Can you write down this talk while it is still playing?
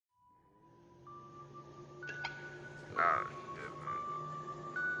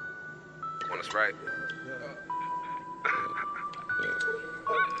us, right?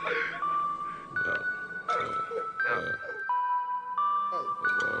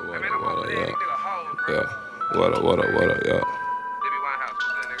 What up, yeah.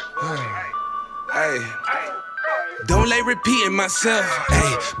 Hey. Don't lay repeating myself.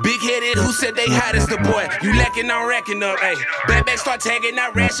 Hey, big headed, who said they hot as the boy? You lacking on racking up. Hey, back start tagging,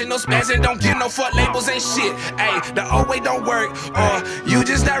 not rational spazzing. Don't give no fuck labels, ain't shit. Hey, the old way don't work, or you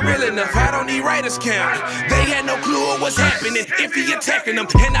just not real enough. I don't need writers count. They had no clue of what's happening if he attacking them,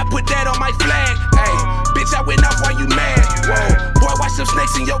 and I put that on my flag. Hey, bitch, I went off while you mad. Whoa, boy, watch them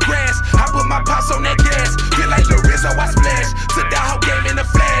snakes in your grass. I put my pops on that gas. Feel like the Rizzo, I splash. Took the whole game in a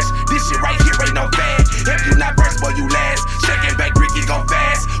flash. This shit right here ain't no fad. If you not first, boy, you last. Shaking back, Ricky go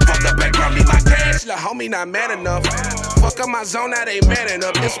fast. Fuck the background, me my cash. La homie not man enough. Fuck up my zone, now they man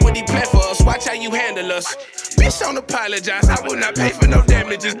enough. This what he play for us. Watch how you handle us. Bitch, don't apologize. I will not pay for no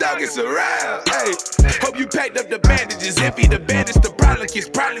damages. Dog, it's around. Hey, hope you packed up the bandages. If he the bandage, the problem is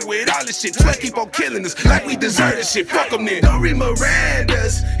probably with all this shit. 12 keep on killing us like we deserve this shit. Fuck them then. Don't read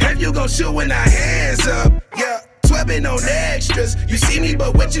Miranda's. If you gon' shoot when our hands up. Yeah. 12 been on extras. You see me,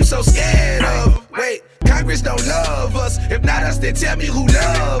 but what you so scared of? Wait, Congress don't love us. If not us, then tell me who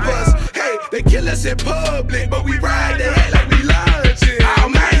love us. Hey, they kill us in public, but we ride the head like we lunching. Oh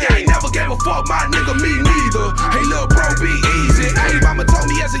man, I ain't never gave a fuck, my nigga, me neither. Hey, lil' bro, be easy. Hey, mama told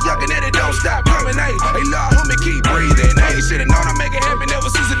me as a youngin' that it don't stop coming. Hey, lil' homie, keep breathing. Hey, should've known I make it happen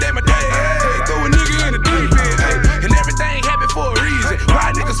ever since the day my day. Hey, throw a nigga in the deep end. Hey, and everything happened for a reason.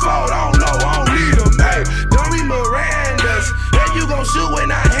 Why niggas fall? I don't know, I don't need them. Hey, don't read Miranda's. Hey, you gon' shoot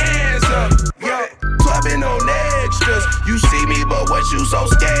when our hands up. Yo, 12 been on extras. You see me, but what you so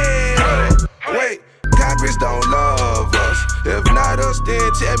scared of? Wait, Congress don't love us. If not us,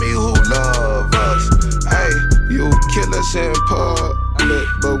 then tell me who love us. Hey, you kill us in public,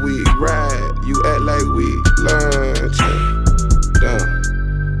 but we ride. You act like we